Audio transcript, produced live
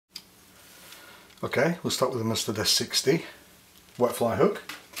Okay, we'll start with the Mustad S60 wet fly hook.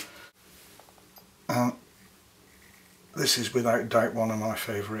 This is without doubt one of my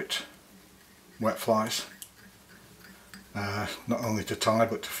favourite wet flies, not only to tie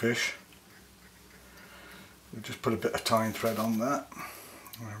but to fish. We'll just put a bit of tying thread on that.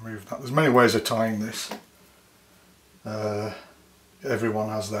 Remove that. There's many ways of tying this. Everyone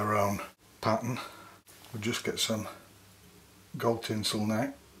has their own pattern. We'll just get some gold tinsel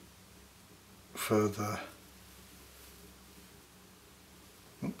now for the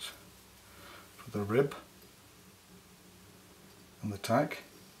rib and the tag.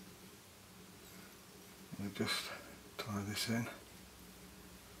 We'll just tie this in.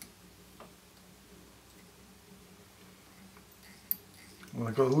 I'm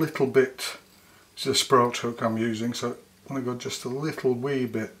going to go a little bit, it's a sprout hook I'm using, so I'm going to go just a little wee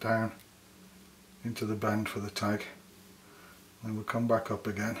bit down into the bend for the tag, then we'll come back up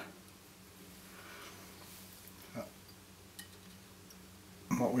again.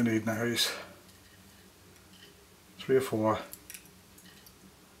 And what we need now is 3 or 4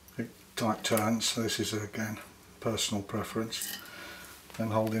 tight turns, so this is again personal preference. Then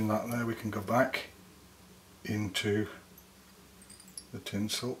holding that there, we can go back into the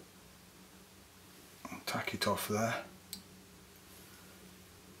tinsel and tack it off there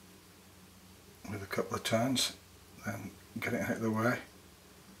with a couple of turns, then get it out of the way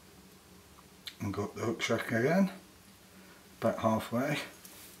and go up the hook shack again, about halfway.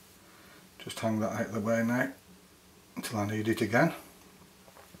 Just hang that out of the way now until I need it again.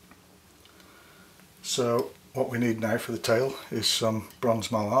 So what we need now for the tail is some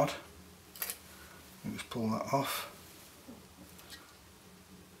bronze mallard. Just pull that off.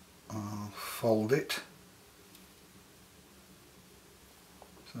 I'll fold it.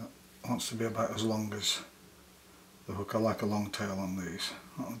 So it wants to be about as long as the hook. I like a long tail on these.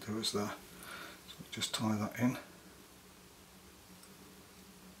 What I'll do is there. So just tie that in.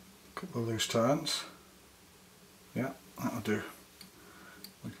 Couple of loose turns. Yeah, that'll do.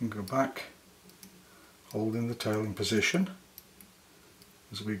 We can go back, holding the tail in position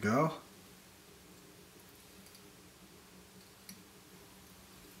as we go.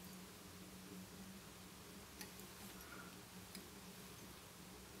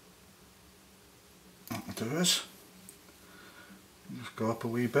 That'll do us. Just go up a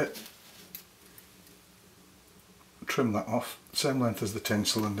wee bit. Trim that off, same length as the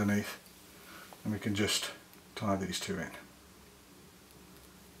tinsel underneath, and we can just tie these two in.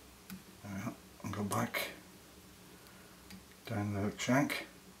 There we are. And go back down the hook shank.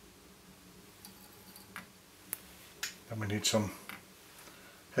 Then we need some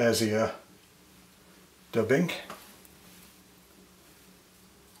hare's ear dubbing.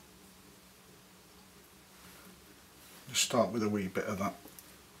 Just start with a wee bit of that.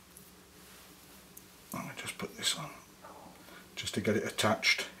 Let me just put this on, just to get it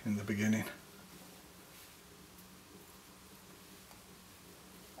attached in the beginning.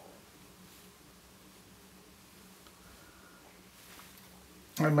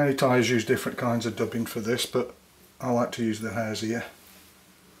 And many tyers use different kinds of dubbing for this, but I like to use the hare's ear.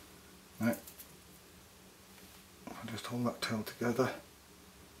 Right. I'll just hold that tail together.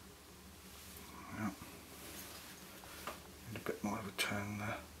 Yeah. Need a bit more of a turn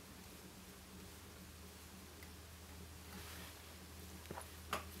there.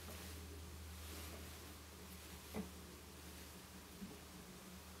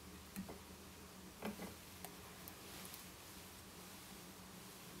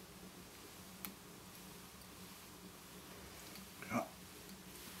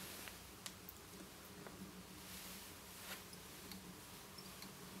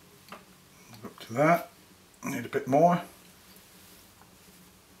 That, need a bit more.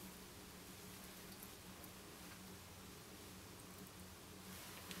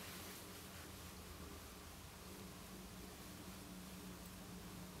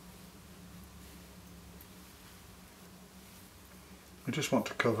 We just want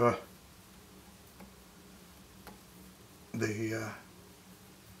to cover the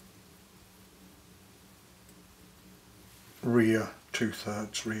rear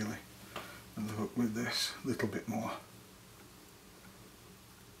 2/3 really. And the hook with this a little bit more.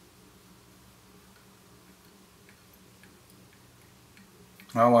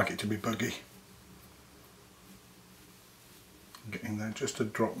 I like it to be buggy. Getting there just a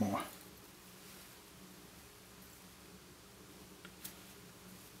drop more.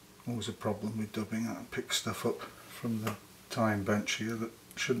 Always a problem with dubbing. I pick stuff up from the tying bench here that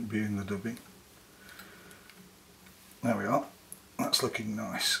shouldn't be in the dubbing. There we are. That's looking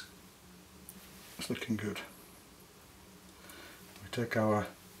nice. It's looking good. We take our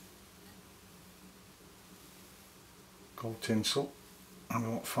called tinsel, and we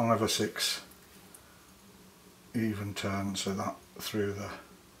want 5 or 6 even turns of that through the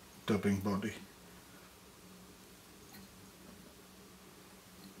dubbing body.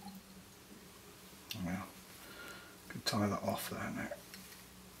 Now, can tie that off there now.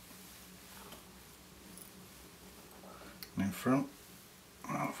 And in front,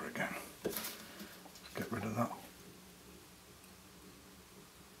 and over again. Let's get rid of that.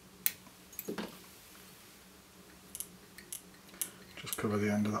 Just cover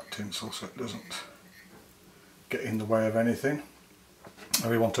the end of that tinsel so it doesn't get in the way of anything.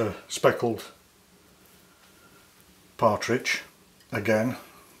 And we want a speckled partridge. Again,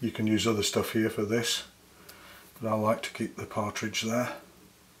 you can use other stuff here for this, but I like to keep the partridge there.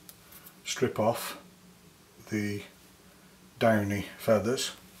 Strip off the downy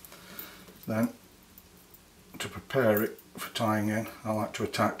feathers. Then, to prepare it for tying in, I like to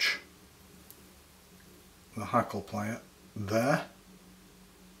attach the hackle plier there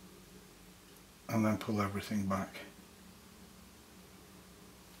and then pull everything back.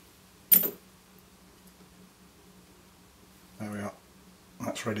 There we are.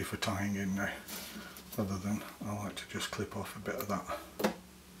 That's ready for tying in now. Other than I like to just clip off a bit of that.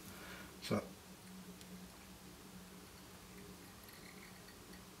 So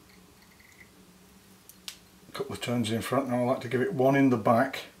a couple of turns in front. Now I like to give it one in the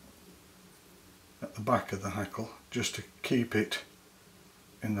back, at the back of the hackle, just to keep it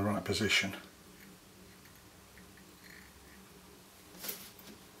in the right position.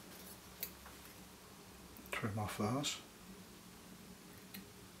 Trim off those.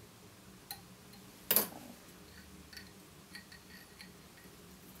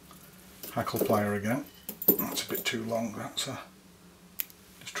 Hackle plier again. That's a bit too long, that, so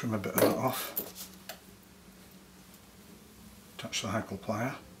just trim a bit of that off. Attach the hackle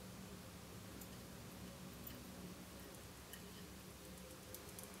plier.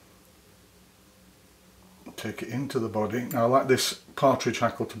 Take it into the body. Now I like this partridge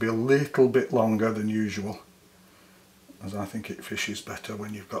hackle to be a little bit longer than usual, as I think it fishes better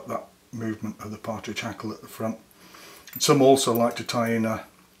when you've got that movement of the partridge hackle at the front. Some also like to tie in a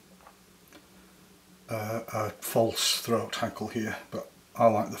false throat hackle here, but I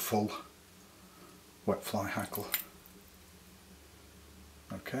like the full wet fly hackle.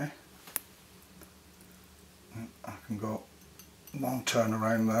 Okay, I can go one turn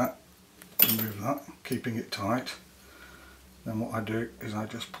around that, remove that, keeping it tight. Then what I do is I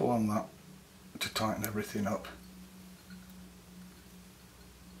just pull on that to tighten everything up.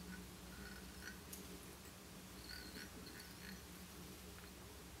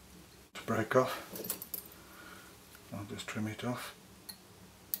 To break off, I'll just trim it off.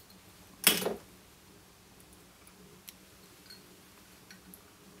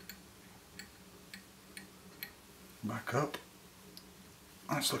 Back up.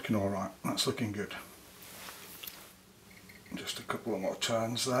 That's looking alright, that's looking good. Just a couple of more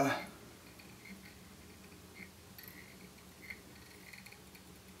turns there.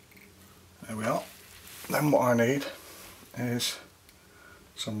 There we are. Then what I need is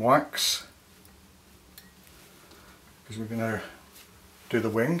some wax, because we're going to do the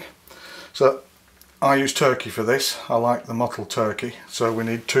wing. So I use turkey for this. I like the mottled turkey. So we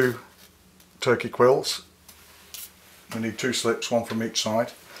need 2 turkey quills. We need 2 slips, one from each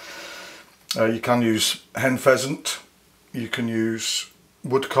side. You can use hen pheasant, you can use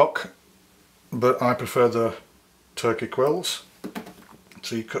woodcock, but I prefer the turkey quills.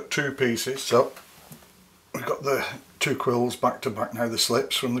 So you cut 2 pieces. So we've got the 2 quills back to back now, the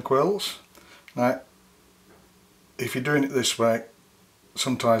slips from the quills. Now, if you're doing it this way,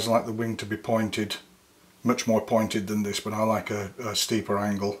 sometimes I like the wing to be pointed, much more pointed than this, but I like a steeper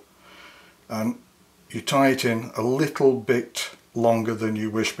angle. And you tie it in a little bit longer than you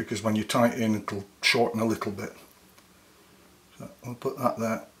wish, because when you tie it in it'll shorten a little bit. So we'll put that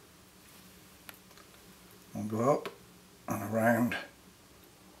there. I'll go up and around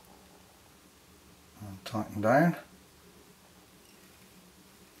and tighten down.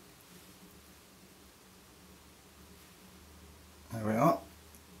 There we are.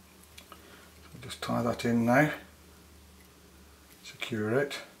 So just tie that in now, secure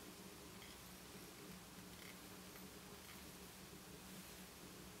it.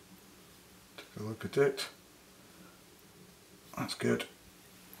 Take a look at it. That's good.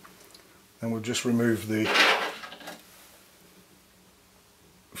 Then we'll just remove the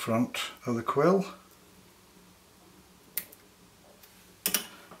front of the quill.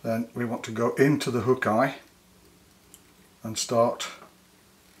 Then we want to go into the hook eye and start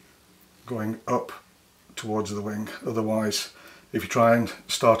going up towards the wing. Otherwise, if you try and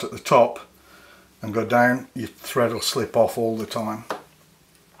start at the top, and go down, your thread will slip off all the time,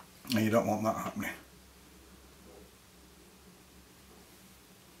 and you don't want that happening.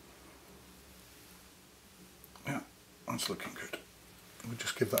 Yeah, that's looking good. We'll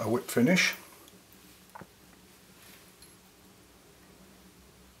just give that a whip finish.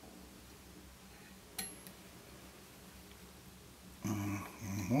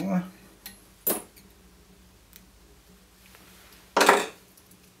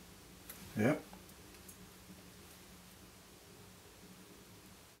 Yep.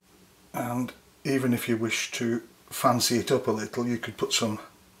 And even if you wish to fancy it up a little, you could put some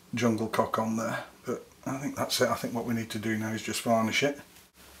jungle cock on there, but I think that's it. I think what we need to do now is just varnish it.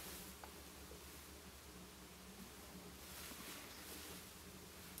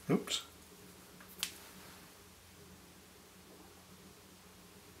 Oops.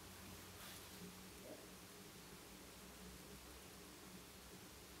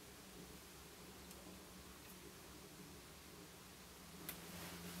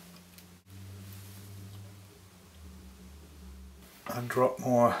 And drop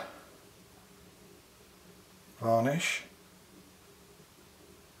more varnish,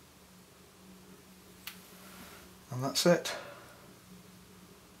 and that's it.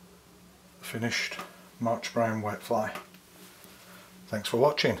 Finished March brown wet fly. Thanks for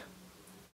watching.